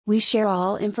We share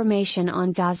all information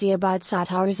on Ghaziabad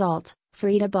Satta result,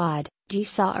 Faridabad,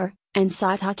 Saar, and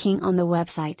Satta-kingm on the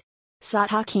website.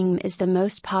 Satta-kingm is the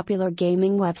most popular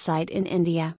gaming website in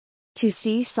India. To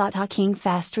see Satta-kingm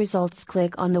fast results,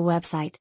 click on the website.